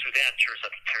named Sudan turns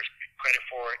up, he takes credit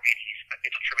for it, and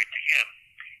it's attributed to him.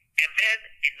 And then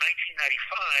in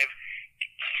 1995, he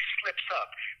slips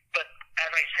up. But as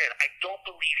as I said, I don't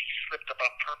believe he slipped up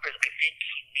on purpose. I think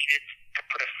he needed to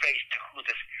put a face to who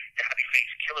the Happy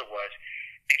Face Killer was.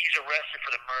 And he's arrested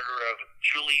for the murder of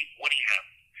Julie Winningham.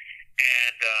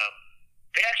 And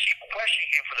they actually question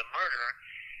him for the murder,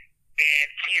 and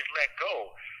he is let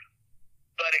go.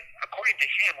 But according to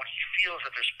him, when he feels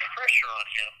that there's pressure on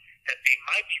him, that they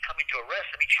might be coming to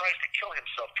arrest him, he tries to kill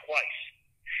himself twice.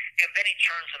 And then he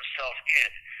turns himself in.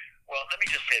 Well, let me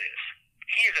just say this.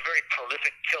 He is a very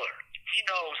prolific killer. He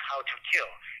knows how to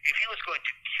kill. If he was going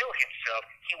to kill himself,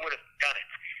 he would have done it.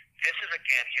 This is,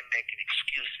 again, him making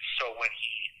excuses. So when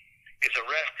he is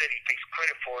arrested, he takes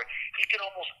credit for it. He can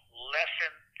almost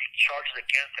lessen the charges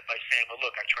against him by saying, well,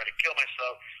 look, I tried to kill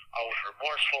myself, I was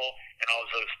remorseful, and all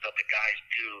this other stuff that guys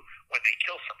do when they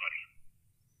kill somebody.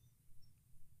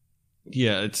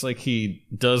 Yeah, it's like he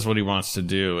does what he wants to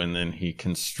do, and then he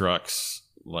constructs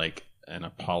like an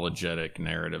apologetic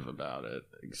narrative about it.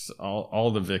 All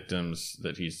the victims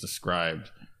that he's described,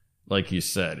 like you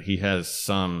said, he has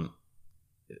some.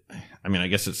 I mean, I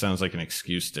guess it sounds like an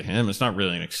excuse to him. It's not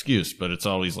really an excuse, but it's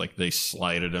always like they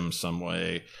slighted him some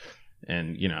way,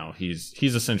 and you know, he's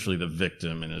essentially the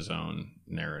victim in his own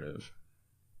narrative.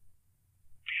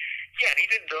 Yeah, and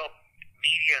even though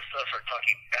media and stuff are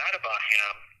talking bad about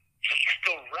him, he's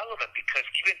still relevant because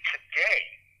even today,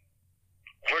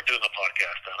 we're doing a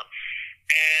podcast on him.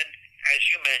 And as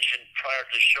you mentioned prior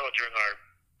to the show, during our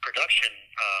production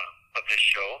of this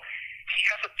show, he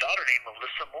has a daughter named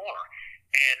Melissa Moore.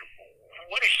 And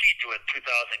what does she do in 2008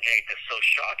 that's so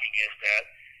shocking is that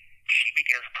she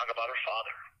begins to talk about her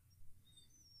father.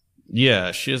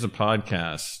 Yeah, she has a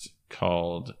podcast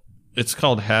called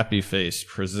Happy Face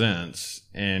Presents,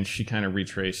 and she kind of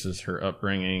retraces her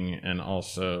upbringing and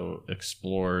also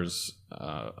explores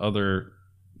other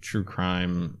true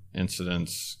crime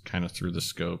incidents kind of through the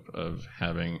scope of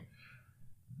having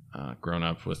grown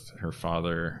up with her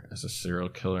father as a serial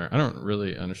killer. I don't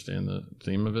really understand the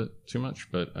theme of it too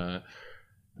much, but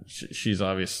she's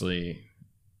obviously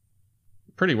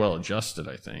pretty well adjusted,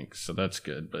 I think, so that's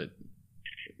good. But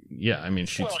yeah, I mean,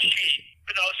 she's... Well,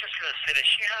 I was just going to say that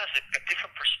she has a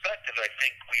different perspective I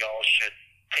think we all should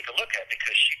take a look at,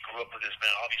 because she grew up with this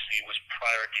man. Obviously, it was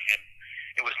prior to him.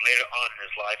 It was later on in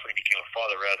his life when he became a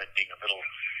father rather than being a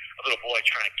little boy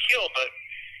trying to kill. But,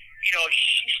 you know,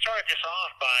 she started this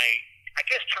off by, I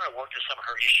guess, trying to work through some of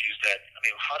her issues that, I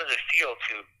mean, how does it feel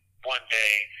to one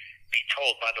day be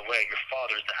told, by the way, your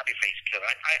father is the Happy Face Killer?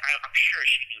 I'm sure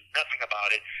she knew nothing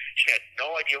about it. She had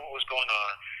no idea what was going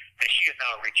on. That she is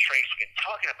now retracing and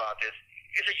talking about this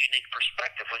is a unique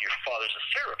perspective when your father's a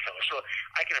serial killer. So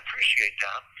I can appreciate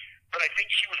that. But I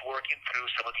think she was working through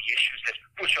some of the issues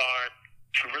which are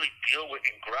to really deal with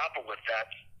and grapple with that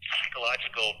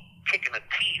psychological kick in the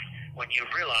teeth when you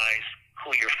realize who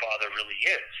your father really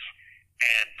is.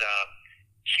 And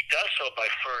she does so by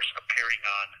first appearing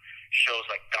on shows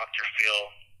like Dr. Phil,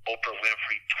 Oprah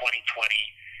Winfrey, 2020,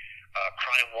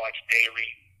 Crime Watch Daily,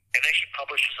 and then she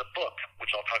publishes a book,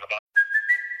 which I'll talk about.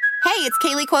 Hey, it's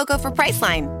Kaylee Cuoco for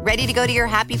Priceline. Ready to go to your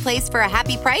happy place for a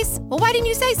happy price? Well, why didn't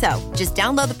you say so? Just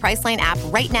download the Priceline app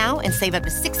right now and save up to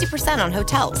 60% on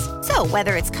hotels. So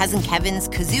whether it's Cousin Kevin's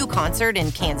Kazoo Concert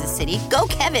in Kansas City, go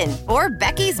Kevin, or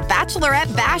Becky's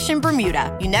Bachelorette Bash in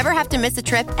Bermuda, you never have to miss a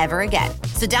trip ever again.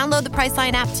 So download the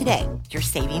Priceline app today. Your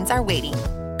savings are waiting.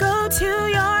 Go to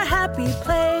your happy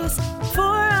place for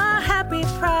a happy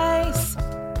price.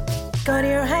 Go to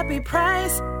your happy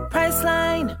price,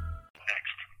 Priceline.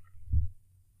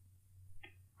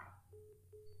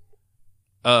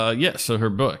 Yeah, so her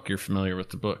book, you're familiar with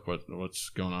the book. What's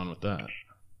going on with that?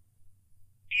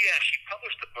 Yeah, she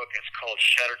published a book. It's called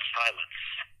Shattered Silence.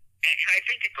 And I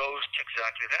think it goes to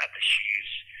exactly that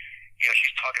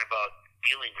she's talking about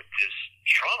dealing with this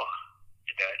trauma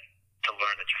that to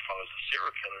learn that your father's a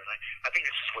serial killer. And I think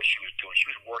this is what she was doing. She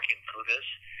was working through this.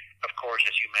 Of course,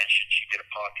 as you mentioned, she did a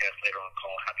podcast later on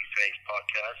called Happy Face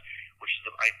Podcast, which is,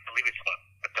 I believe it's about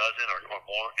a dozen or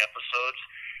more episodes.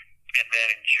 And then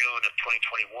in June of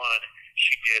 2021,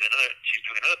 she's doing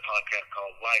another podcast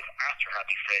called Life After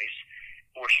Happy Face,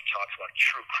 where she talks about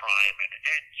true crime.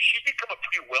 And she's become a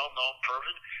pretty well-known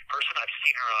person. I've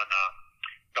seen her on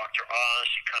Dr. Oz.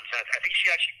 She comes out. I think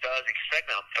she actually does a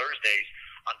segment on Thursdays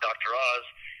on Dr. Oz.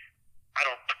 I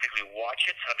don't particularly watch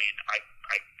it. I mean,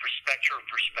 I respect her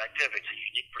perspective. It's a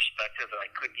unique perspective that I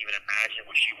couldn't even imagine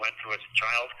what she went through as a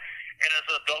child. And as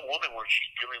an adult woman where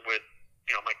she's dealing with,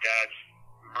 my dad's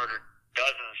murdered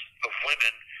dozens of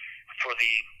women for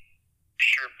the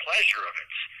sheer pleasure of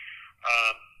it.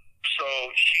 So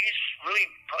she's really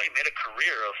probably made a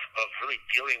career of really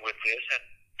dealing with this and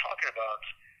talking about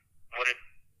what it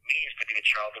means to be a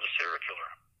child of a serial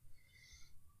killer.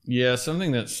 Yeah,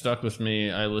 something that stuck with me,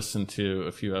 I listened to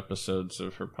a few episodes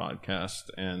of her podcast,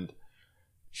 and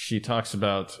she talks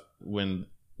about when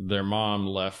their mom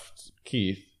left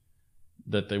Keith,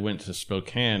 that they went to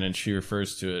Spokane, and she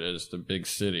refers to it as the big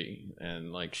city,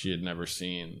 and like she had never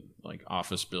seen like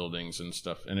office buildings and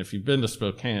stuff. And if you've been to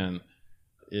Spokane,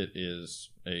 it is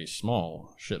a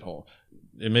small shithole.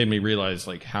 It made me realize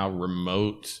like how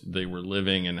remote they were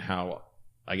living and how,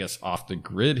 I guess, off the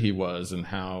grid he was, and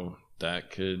how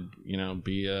that could, you know,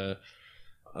 be a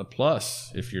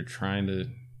plus if you're trying to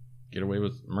get away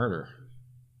with murder.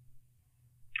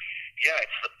 Yeah,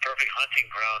 it's the perfect hunting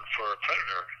ground for a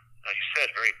predator. As you said,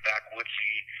 very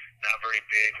backwoodsy, not very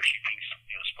big, where she thinks,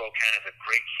 you know, Spokane is a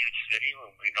great, huge city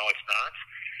when we know it's not.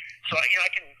 So, you know,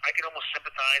 I can almost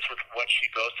sympathize with what she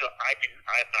goes to. I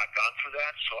have not gone through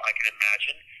that, so I can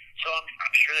imagine. So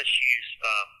I'm sure that she's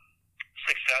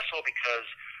successful because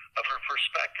of her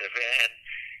perspective. And,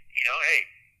 you know, hey,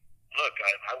 look,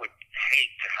 I would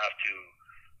hate to have to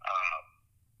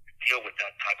deal with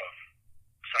that type of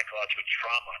psychological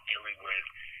trauma, dealing with,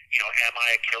 you know, am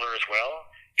I a killer as well?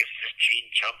 Is this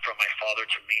gene jump from my father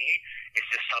to me? Is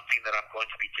this something that I'm going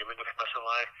to be dealing with in the rest of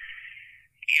my life?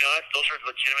 You know, those are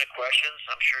legitimate questions.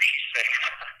 I'm sure she's saying,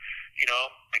 you know,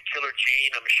 the killer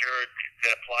gene, I'm sure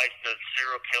that applies to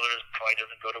serial killers, probably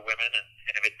doesn't go to women.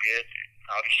 And if it did,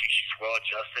 obviously she's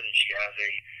well-adjusted and she has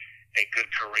a good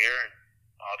career, and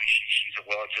obviously she's a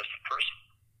well-adjusted person.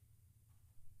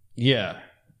 Yeah.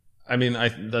 I mean,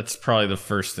 that's probably the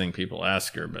first thing people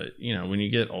ask her, but, you know, when you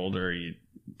get older,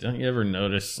 don't you ever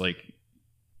notice, like,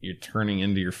 you're turning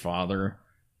into your father?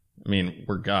 I mean,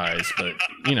 we're guys, but,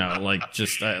 you know, like,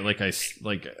 just,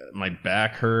 my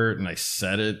back hurt, and I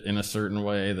said it in a certain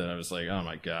way that I was like, oh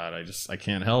my God, I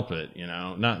can't help it, you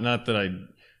know? Not that I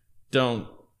don't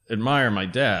admire my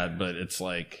dad, but it's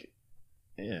like,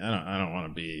 yeah, I don't want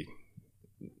to be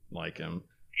like him.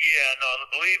 Yeah, no,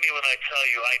 believe me when I tell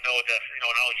you, I know that, you know,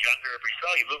 when I was younger, everybody said,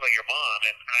 oh, you look like your mom,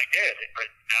 and I did. But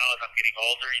now as I'm getting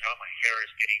older, you know, my hair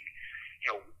is getting, you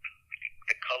know,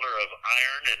 the color of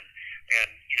iron, and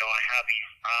you know, I have these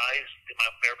eyes, and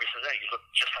everybody says, hey, you look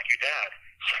just like your dad.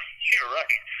 So, you're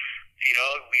right. You know,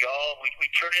 we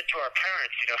turn into our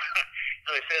parents, you know. You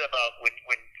know, they say about when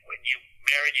you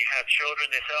marry and you have children,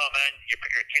 they say, oh man, your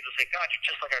kids will say, God, you're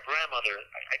just like our grandmother.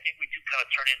 I think we do kind of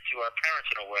turn into our parents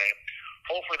in a way.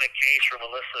 Hopefully in the case for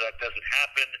Melissa that doesn't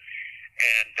happen,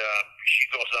 and she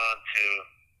goes on to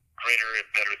greater and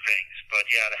better things. But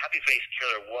yeah, the Happy Face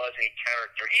Killer was a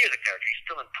character. He is a character. He's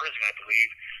still in prison, I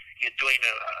believe. He's doing,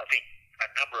 I think, a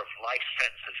number of life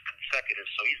sentences consecutive,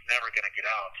 so he's never going to get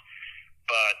out.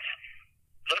 But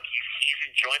look, he's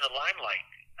enjoying the limelight,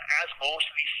 as most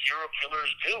of these serial killers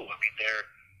do. I mean,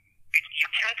 you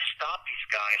can't stop these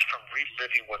guys from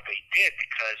reliving what they did,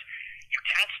 because you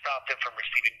can't stop them from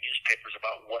receiving newspapers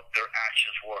about what their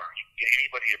actions were. You can get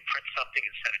anybody to print something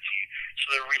and send it to you. So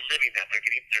they're reliving that. They're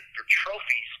getting their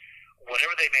trophies,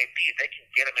 whatever they may be, they can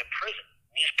get them in prison.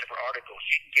 Newspaper articles.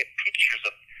 You can get pictures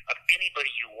of anybody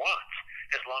you want,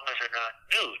 as long as they're not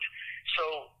nude.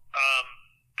 So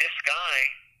this guy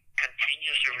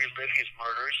continues to relive his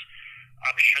murders.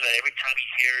 I'm sure that every time he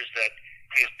hears that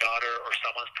his daughter or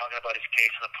someone's talking about his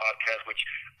case in the podcast, which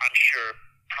I'm sure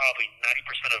probably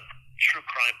 90% of true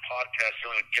crime podcasts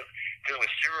dealing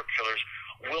with serial killers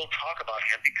will talk about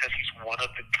him, because he's one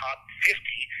of the top 50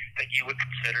 that you would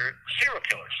consider serial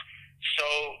killers. So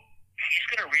he's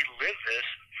going to relive this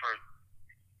for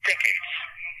decades.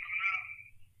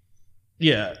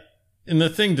 Yeah, and the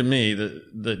thing to me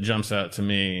that jumps out to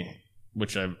me,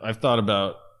 which I've thought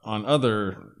about on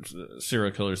other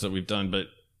serial killers that we've done, but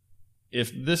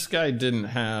if this guy didn't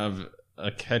have a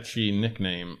catchy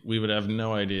nickname, we would have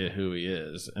no idea who he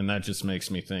is, and that just makes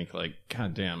me think, like,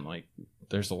 God damn, like,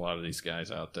 there's a lot of these guys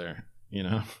out there, you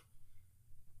know?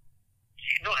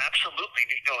 No, absolutely.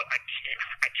 You know,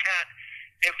 I can't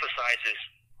emphasize this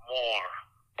more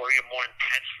or even more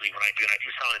intensely when I do, and I do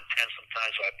sound intense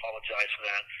sometimes, so I apologize for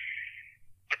that.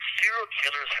 But serial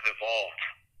killers have evolved.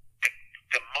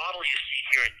 The model you see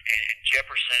here in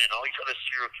Jesperson and all these other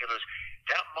serial killers,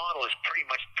 that model is pretty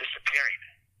much disappearing.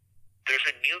 There's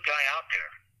a new guy out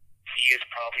there. He is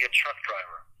probably a truck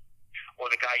driver, or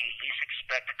the guy you least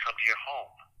expect to come to your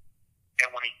home. And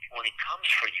when he comes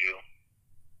for you,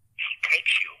 he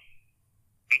takes you,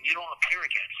 and you don't appear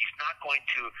again. He's not going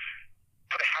to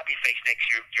put a happy face next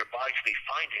to your body so they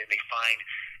find it, and they find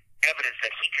evidence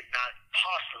that he could not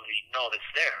possibly know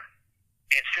that's there.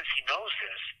 And since he knows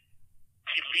this,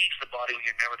 he leaves the body where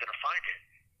you're never going to find it.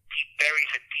 He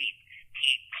buries it deep.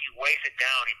 He weighs it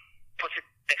down. He puts it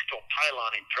next to a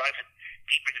pylon and drives it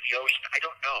deep into the ocean. I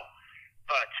don't know.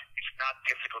 But it's not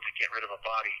difficult to get rid of a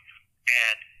body.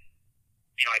 And,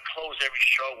 you know, I close every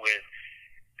show with,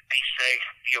 be safe,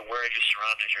 be aware of your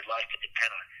surroundings, your life could depend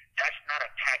on it. That's not a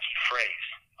catchy phrase,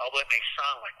 although it may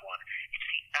sound like one. It's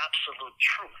the absolute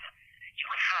truth. You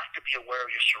have to be aware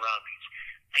of your surroundings.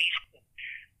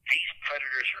 These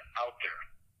predators are out there,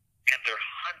 and they're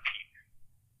hunting.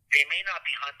 They may not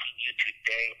be hunting you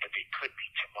today, but they could be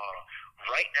tomorrow.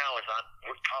 Right now, as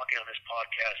we're talking on this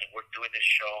podcast and we're doing this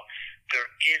show, there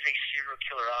is a serial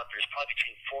killer out there. There's probably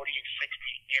between 40 and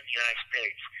 60 in the United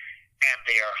States, and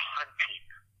they are hunting.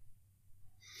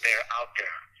 They're out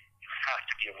there. You have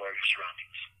to be aware of your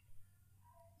surroundings.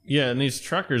 Yeah, and these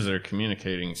truckers are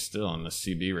communicating still on the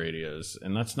CB radios,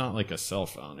 and that's not like a cell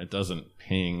phone. It doesn't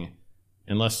ping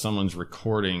unless someone's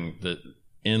recording the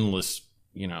endless,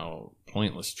 you know,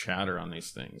 pointless chatter on these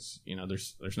things. You know,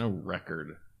 there's no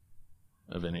record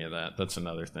of any of that. That's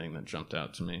another thing that jumped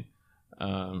out to me.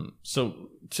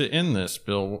 So to end this,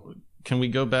 Bill, can we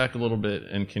go back a little bit,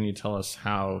 and can you tell us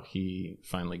how he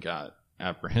finally got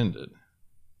apprehended?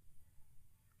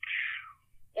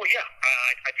 Well, yeah,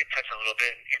 I did touch on it a little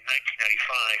bit. In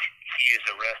 1995, he is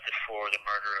arrested for the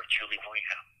murder of Julie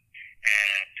Willingham.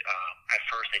 And at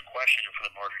first they questioned him for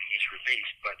the murder. He's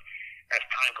released. But as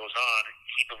time goes on,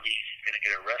 he believes he's going to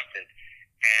get arrested.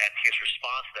 And his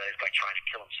response to that is by trying to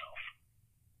kill himself.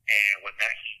 And when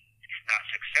he's not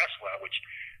successful at, which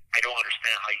I don't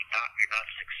understand how you're not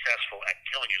successful at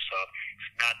killing yourself. It's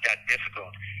not that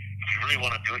difficult. If you really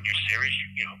want to do it, you're serious,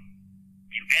 you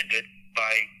end it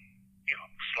by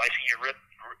slicing your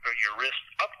wrist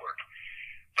upward.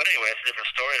 But anyway, it's a different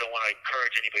story. I don't want to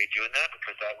encourage anybody doing that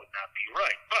because that would not be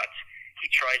right. But he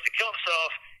tries to kill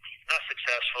himself. He's not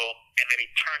successful. And then he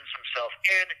turns himself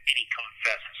in and he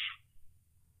confesses.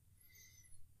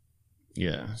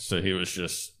 Yeah, so he was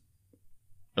just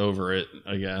over it,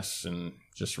 I guess, and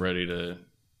just ready to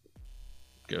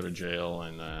go to jail.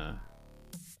 And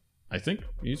I think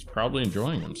he's probably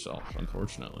enjoying himself,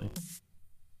 unfortunately.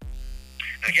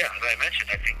 Yeah, as I mentioned,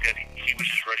 I think that he was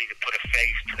just ready to put a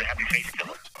face to the Happy Face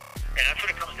Killer. And that's what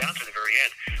it comes down to at the very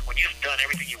end. When you've done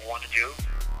everything you want to do,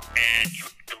 and you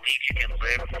believe you can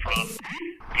live from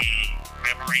the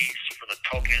memories, from the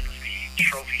tokens, the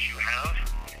trophies you have,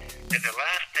 then the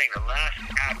last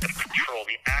act of control,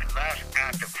 last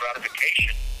act of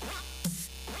gratification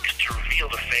is to reveal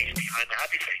the face behind the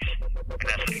happy face. And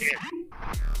that's what he did.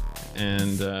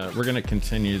 And we're going to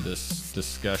continue this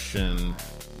discussion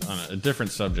on a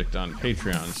different subject on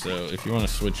Patreon. So if you want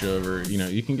to switch over,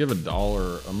 you can give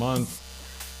 $1 a month,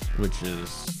 which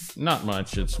is not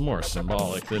much. It's more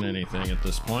symbolic than anything at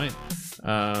this point.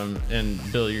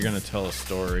 And Bill, you're going to tell a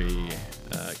story.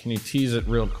 Can you tease it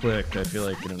real quick? I feel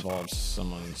like it involves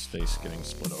someone's face getting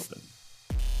split open.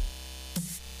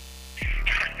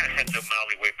 That's a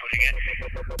mildly way of putting it.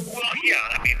 Well,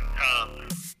 yeah, I mean,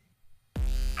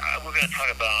 we're going to talk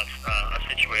about a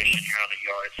situation here on the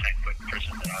yard at St. Quick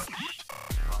Prison that I was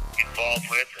involved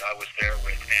with, that I was there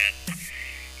with, and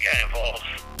yeah, it involves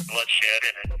bloodshed,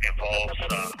 and it involves,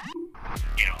 a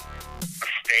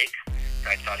stake.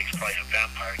 I thought he was probably a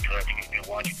vampire killer. I think he's been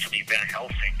watching too many Van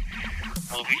Helsing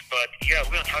movies, but yeah,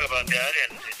 we're going to talk about that,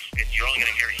 and you're only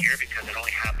going to hear it here because it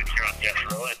only happened here on Death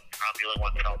Row, and I'm the only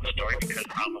one telling the story because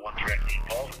I'm the one directly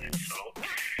involved in it, so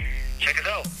check it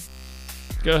out.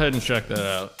 Go ahead and check that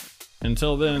out.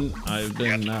 Until then, I've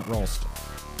been Matt Ralston.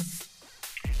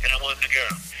 And I'm William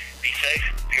Nagara. Be safe,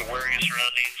 be aware of your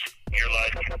surroundings. Your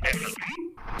life can definitely